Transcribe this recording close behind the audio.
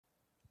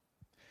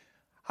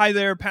Hi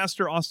there,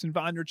 Pastor Austin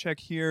Vondercheck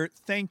here.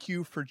 Thank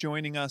you for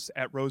joining us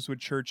at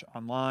Rosewood Church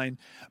Online.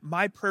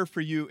 My prayer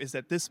for you is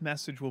that this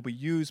message will be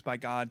used by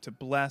God to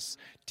bless,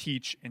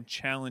 teach, and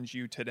challenge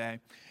you today.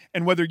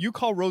 And whether you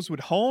call Rosewood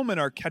home and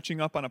are catching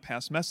up on a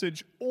past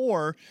message,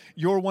 or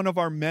you're one of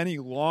our many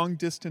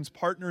long-distance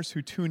partners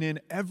who tune in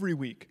every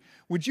week,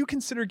 would you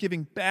consider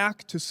giving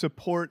back to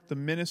support the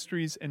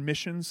ministries and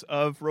missions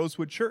of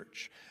Rosewood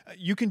Church?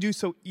 You can do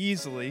so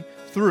easily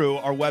through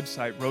our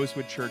website,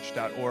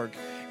 rosewoodchurch.org.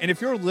 And if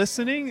you're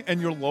listening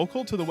and you're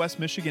local to the West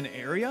Michigan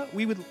area,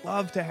 we would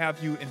love to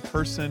have you in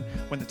person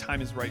when the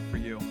time is right for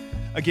you.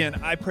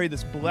 Again, I pray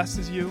this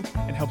blesses you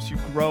and helps you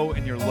grow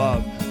in your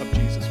love of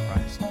Jesus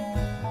Christ.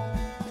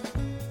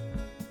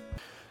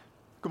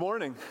 Good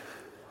morning.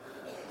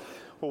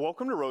 Well,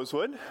 welcome to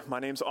Rosewood. My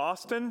name's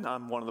Austin.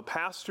 I'm one of the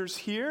pastors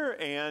here,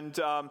 and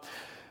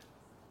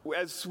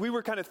as we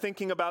were kind of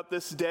thinking about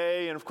this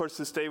day, and of course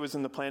this day was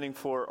in the planning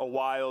for a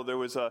while, there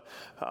was a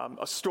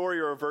story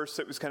or a verse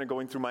that was kind of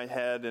going through my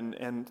head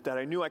and that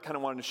I knew I kind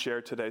of wanted to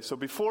share today. So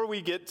before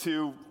we get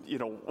to,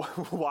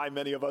 why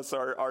many of us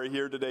are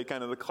here today,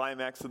 kind of the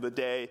climax of the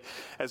day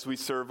as we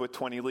serve with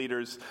 20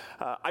 leaders,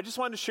 I just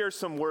wanted to share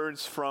some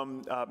words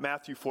from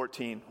Matthew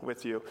 14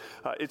 with you.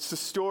 It's the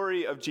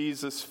story of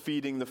Jesus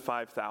feeding the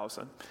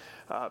 5,000.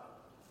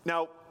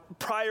 Now,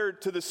 prior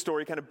to this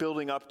story, kind of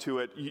building up to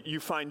it, you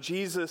find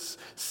Jesus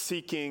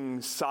seeking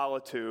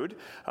solitude,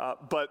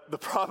 but the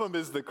problem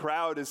is the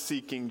crowd is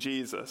seeking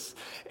Jesus.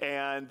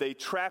 And they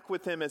track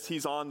with him as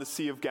he's on the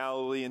Sea of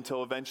Galilee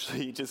until eventually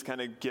he just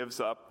kind of gives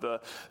up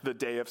the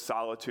day of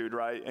solitude,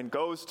 right? And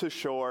goes to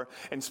shore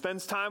and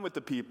spends time with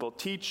the people,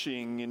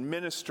 teaching and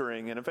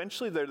ministering. And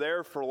eventually they're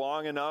there for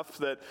long enough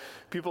that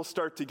people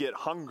start to get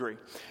hungry.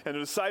 And the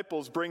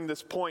disciples bring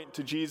this point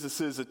to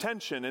Jesus'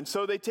 attention. And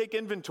so they take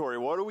inventory.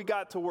 What do we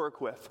got to work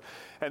with?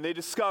 And they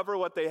discover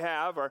what they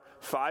have are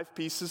 5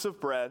 pieces of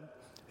bread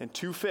and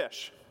 2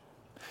 fish.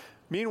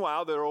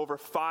 Meanwhile, there are over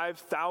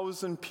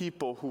 5,000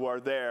 people who are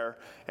there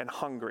and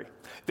hungry.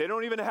 They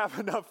don't even have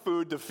enough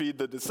food to feed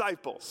the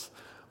disciples,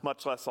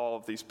 much less all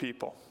of these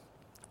people.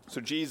 So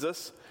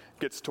Jesus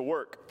gets to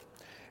work.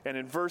 And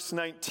in verse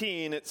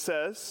 19, it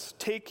says,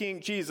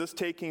 Jesus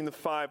taking the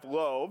 5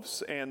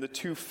 loaves and the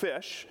 2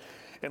 fish,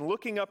 and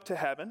looking up to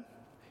heaven,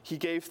 he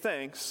gave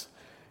thanks,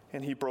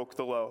 and he broke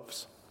the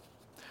loaves.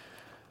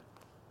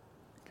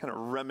 Kind of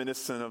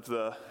reminiscent of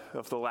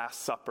the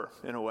Last Supper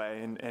in a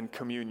way, and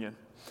communion.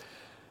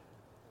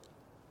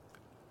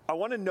 I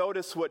want to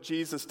notice what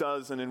Jesus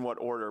does and in what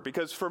order,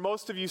 because for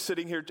most of you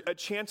sitting here,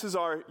 chances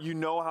are you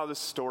know how this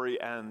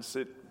story ends.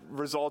 It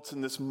results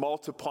in this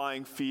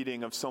multiplying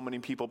feeding of so many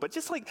people. But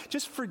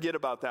just forget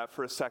about that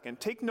for a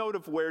second. Take note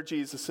of where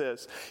Jesus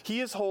is.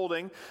 He is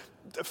holding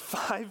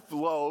 5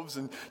 loaves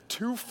and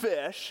 2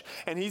 fish,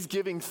 and he's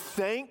giving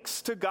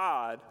thanks to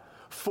God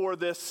for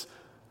this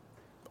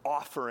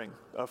offering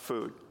of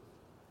food.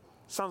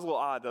 Sounds a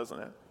little odd, doesn't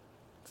it?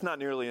 It's not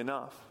nearly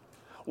enough.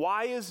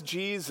 Why is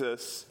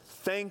Jesus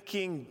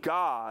thanking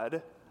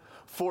God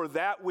for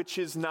that which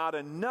is not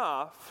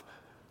enough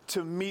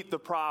to meet the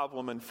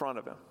problem in front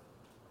of him?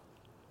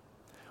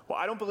 Well,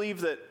 I don't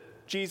believe that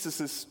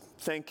Jesus is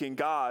thanking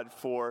God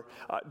for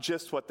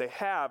just what they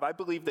have. I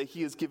believe that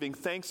he is giving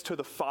thanks to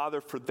the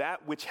Father for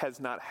that which has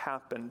not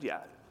happened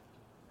yet.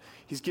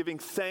 He's giving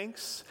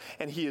thanks,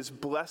 and he is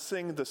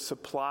blessing the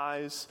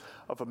supplies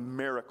of a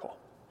miracle.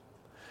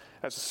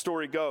 As the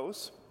story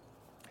goes,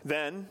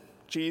 then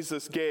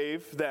Jesus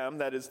gave them,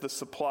 that is the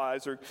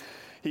supplies, or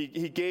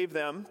he gave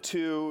them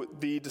to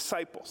the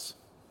disciples.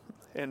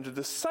 And the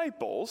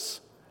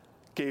disciples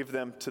gave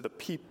them to the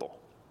people.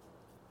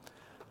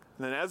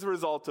 And then as a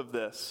result of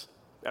this,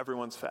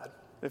 everyone's fed.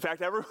 In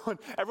fact,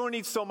 everyone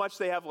eats so much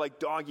they have like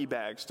doggy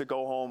bags to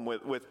go home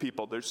with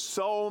people. There's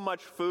so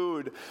much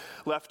food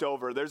left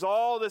over. There's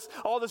all this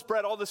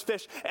bread, all this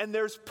fish, and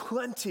there's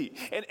plenty.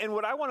 And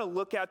what I want to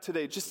look at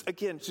today, just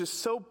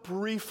so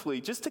briefly,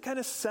 just to kind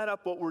of set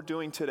up what we're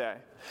doing today,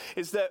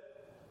 is that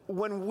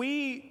when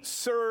we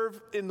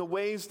serve in the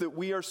ways that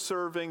we are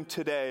serving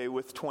today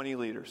with 20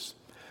 leaders,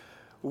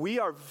 we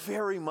are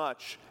very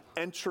much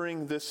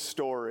entering this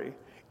story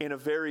in a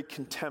very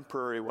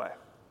contemporary way.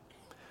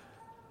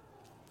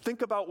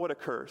 Think about what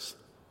occurs.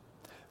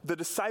 The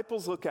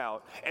disciples look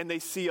out and they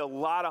see a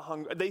lot of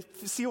hunger. They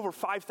see over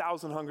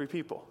 5,000 hungry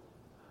people.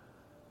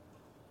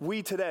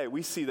 We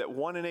see that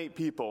 1 in 8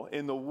 people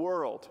in the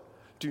world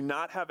do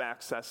not have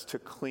access to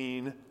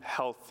clean,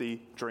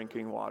 healthy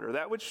drinking water.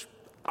 That which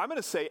I'm going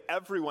to say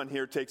everyone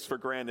here takes for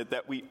granted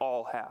that we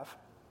all have.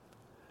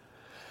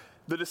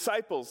 The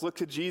disciples look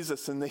to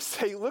Jesus and they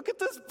say, look at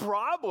this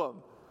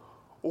problem.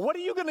 What are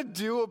you going to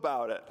do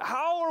about it?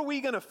 How are we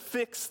going to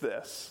fix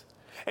this?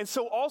 And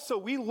so also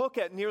we look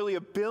at nearly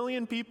 1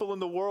 billion people in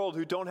the world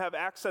who don't have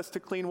access to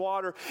clean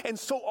water. And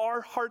so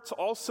our hearts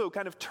also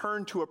kind of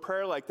turn to a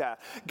prayer like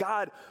that.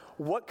 God,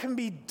 what can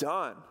be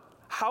done?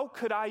 How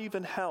could I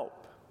even help?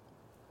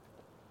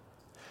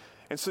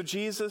 And so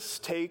Jesus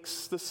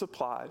takes the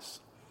supplies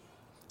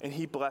and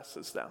he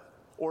blesses them.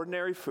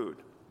 Ordinary food,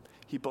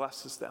 he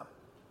blesses them.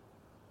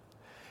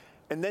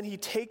 And then he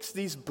takes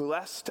these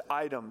blessed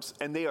items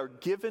and they are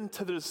given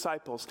to the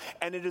disciples.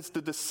 And it is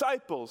the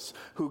disciples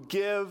who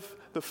give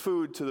the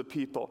food to the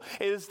people.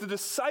 It is the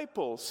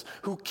disciples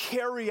who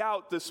carry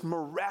out this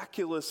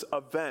miraculous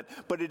event.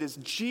 But it is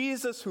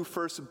Jesus who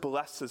first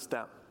blesses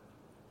them.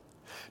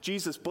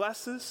 Jesus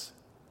blesses,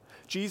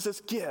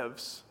 Jesus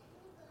gives,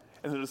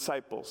 and the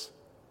disciples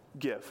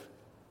give.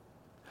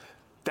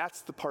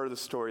 That's the part of the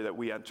story that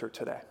we enter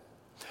today.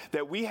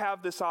 That we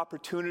have this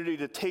opportunity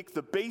to take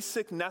the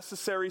basic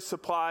necessary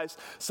supplies,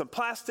 some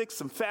plastic,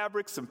 some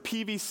fabric, some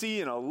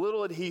PVC, and a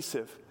little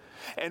adhesive.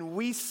 And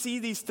we see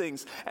these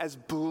things as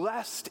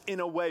blessed in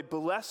a way,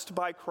 blessed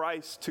by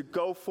Christ to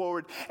go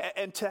forward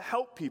and to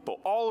help people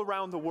all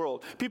around the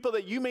world. People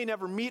that you may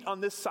never meet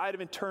on this side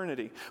of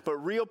eternity, but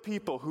real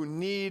people who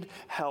need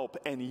help.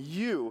 And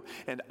you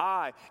and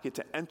I get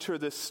to enter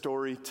this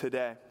story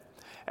today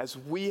as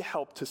we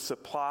help to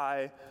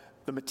supply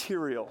the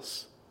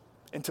materials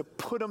and to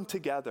put them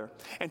together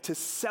and to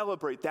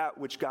celebrate that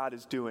which God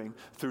is doing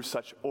through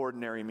such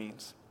ordinary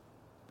means.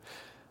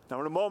 Now,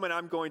 in a moment,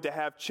 I'm going to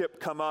have Chip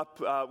come up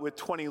with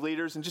 20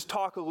 leaders and just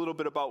talk a little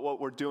bit about what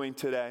we're doing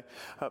today.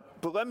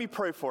 But let me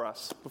pray for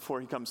us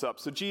before he comes up.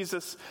 So,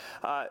 Jesus,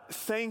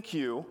 thank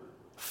you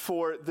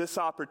for this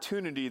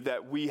opportunity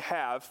that we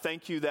have.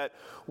 Thank you that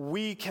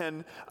we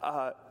can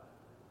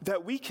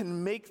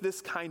make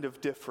this kind of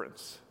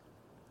difference.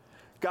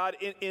 God,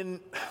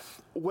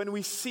 when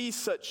we see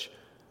such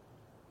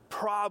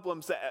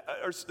problems that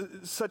are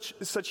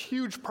such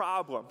huge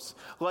problems,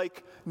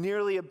 like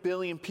nearly 1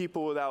 billion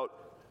people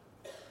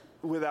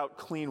without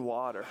clean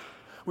water,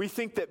 we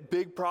think that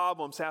big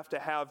problems have to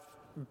have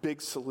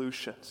big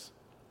solutions.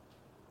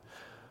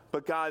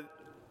 But God,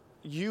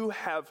 you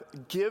have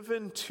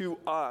given to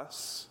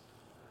us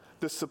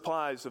the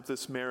supplies of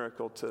this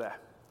miracle today.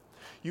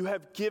 You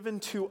have given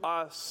to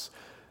us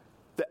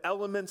the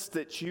elements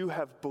that you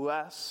have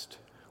blessed,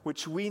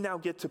 which we now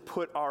get to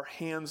put our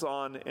hands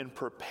on and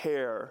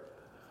prepare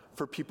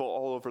for people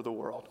all over the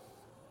world.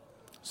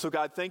 So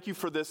God, thank you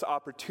for this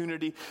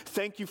opportunity.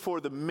 Thank you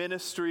for the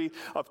ministry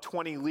of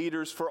 20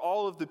 leaders, for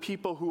all of the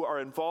people who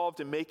are involved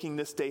in making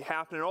this day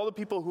happen, and all the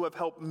people who have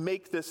helped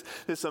make this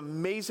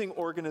amazing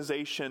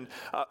organization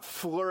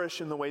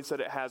flourish in the ways that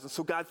it has. And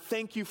so God,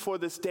 thank you for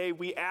this day.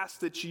 We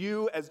ask that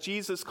you, as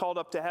Jesus called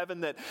up to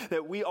heaven,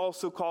 that we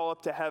also call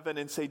up to heaven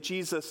and say,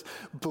 Jesus,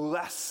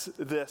 bless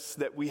this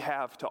that we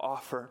have to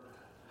offer,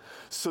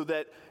 so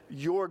that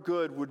your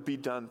good would be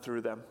done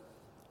through them.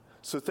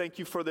 So thank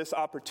you for this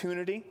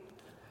opportunity.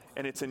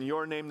 And it's in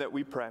your name that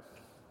we pray.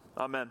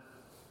 Amen.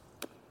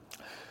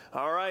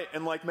 All right,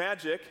 and like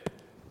magic,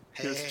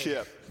 here's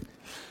Chip.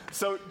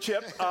 So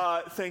Chip,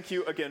 thank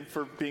you again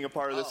for being a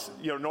part of this.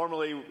 You know,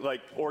 normally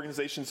like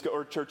organizations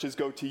or churches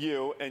go to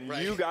you, and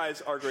you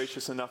guys are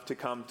gracious enough to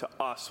come to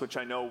us, which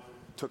I know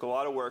took a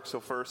lot of work. So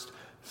first,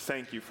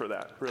 thank you for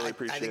that. Really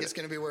appreciate it. I think it's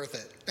going to be worth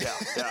it.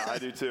 Yeah, I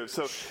do too.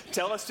 So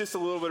tell us just a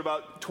little bit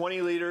about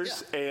 20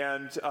 leaders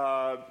and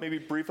maybe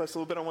brief us a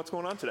little bit on what's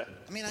going on today.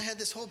 I mean, I had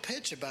this whole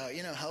pitch about,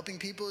 helping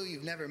people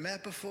you've never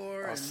met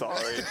before. Oh,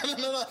 sorry.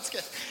 No, that's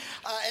good.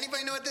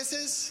 Anybody know what this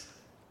is?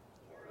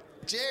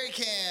 Jerry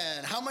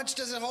can. How much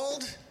does it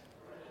hold?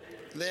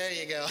 There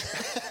you go.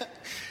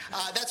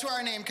 That's where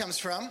our name comes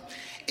from.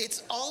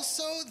 It's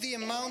also the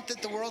amount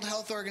that the World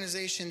Health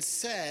Organization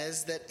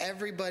says that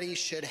everybody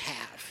should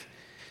have.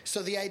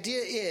 So the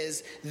idea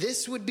is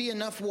this would be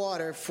enough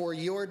water for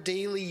your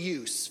daily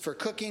use, for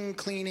cooking,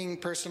 cleaning,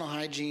 personal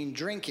hygiene,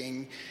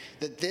 drinking,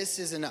 that this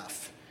is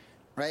enough,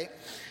 right?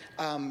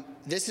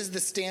 This is the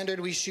standard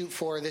we shoot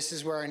for. This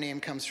is where our name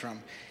comes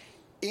from.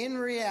 In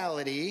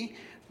reality,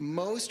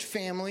 most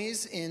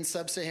families in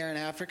sub-Saharan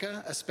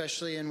Africa,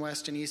 especially in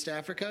West and East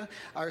Africa,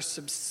 are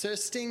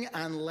subsisting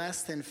on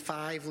less than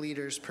 5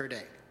 liters per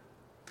day.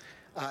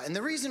 And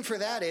the reason for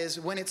that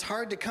is when it's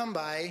hard to come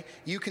by,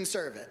 you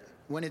conserve it.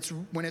 When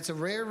it's a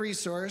rare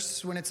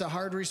resource, when it's a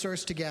hard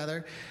resource to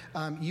gather,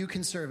 you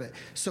conserve it.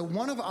 So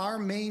one of our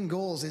main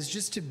goals is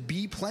just to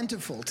be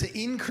plentiful, to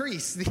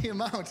increase the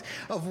amount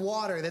of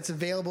water that's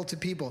available to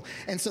people.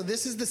 And so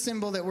this is the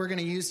symbol that we're going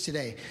to use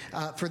today.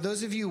 For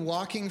those of you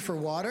walking for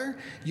water,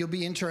 you'll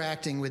be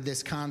interacting with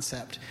this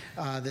concept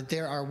that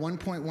there are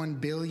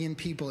 1.1 billion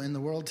people in the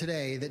world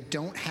today that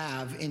don't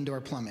have indoor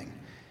plumbing.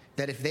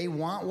 That if they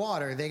want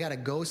water, they got to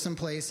go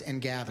someplace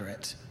and gather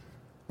it.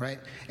 Right?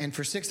 And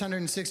for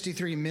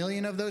 663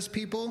 million of those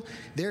people,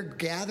 they're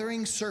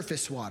gathering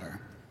surface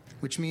water,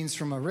 which means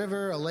from a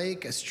river, a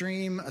lake, a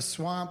stream, a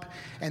swamp,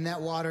 and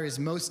that water is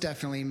most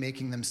definitely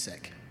making them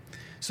sick.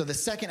 So the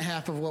second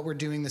half of what we're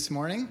doing this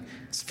morning,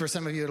 for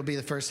some of you it'll be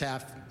the first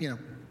half,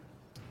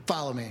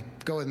 follow me,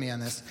 go with me on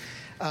this.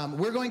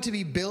 We're going to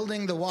be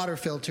building the water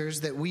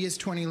filters that we as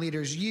 20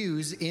 leaders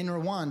use in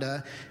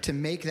Rwanda to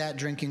make that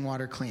drinking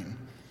water clean.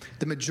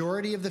 The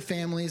majority of the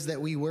families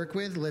that we work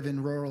with live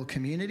in rural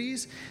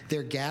communities.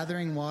 They're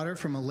gathering water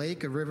from a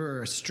lake, a river,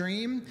 or a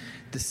stream,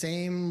 the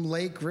same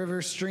lake,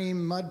 river,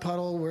 stream, mud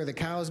puddle where the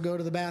cows go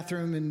to the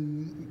bathroom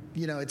and,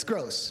 it's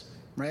gross,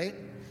 right?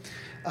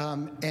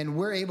 And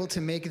we're able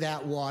to make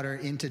that water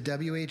into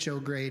WHO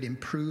grade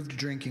improved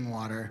drinking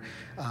water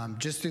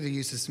just through the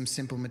use of some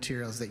simple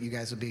materials that you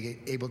guys will be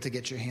able to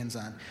get your hands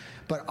on.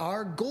 But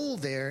our goal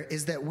there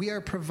is that we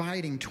are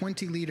providing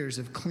 20 liters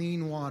of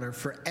clean water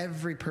for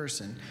every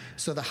person.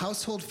 So the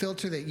household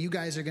filter that you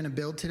guys are going to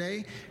build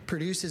today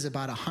produces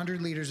about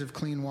 100 liters of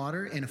clean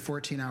water in a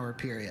 14-hour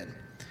period.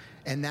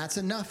 And that's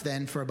enough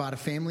then for about a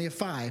family of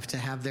 5 to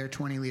have their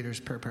 20 liters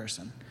per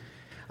person.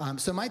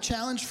 So my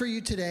challenge for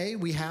you today,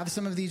 we have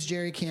some of these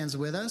jerry cans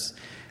with us.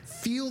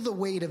 Feel the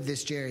weight of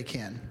this jerry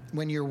can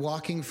when you're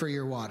walking for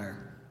your water,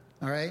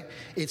 all right?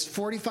 It's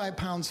 45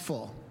 pounds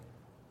full,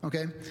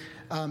 okay?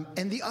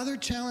 And the other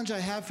challenge I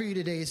have for you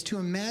today is to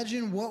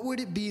imagine what would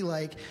it be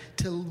like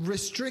to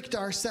restrict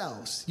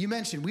ourselves. You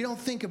mentioned we don't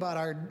think about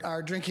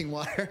our drinking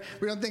water.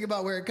 We don't think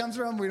about where it comes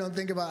from. We don't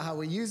think about how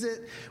we use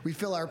it. We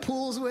fill our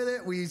pools with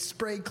it. We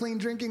spray clean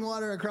drinking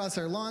water across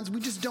our lawns. We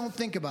just don't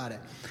think about it.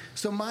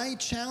 So my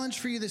challenge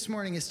for you this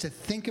morning is to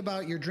think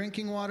about your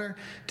drinking water,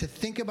 to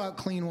think about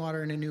clean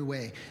water in a new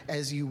way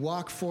as you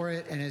walk for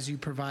it and as you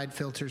provide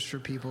filters for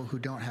people who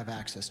don't have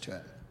access to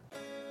it.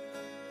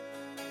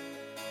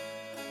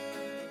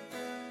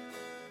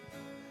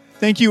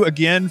 Thank you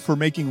again for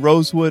making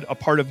Rosewood a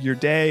part of your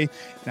day.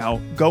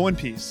 Now go in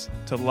peace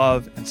to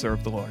love and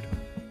serve the Lord.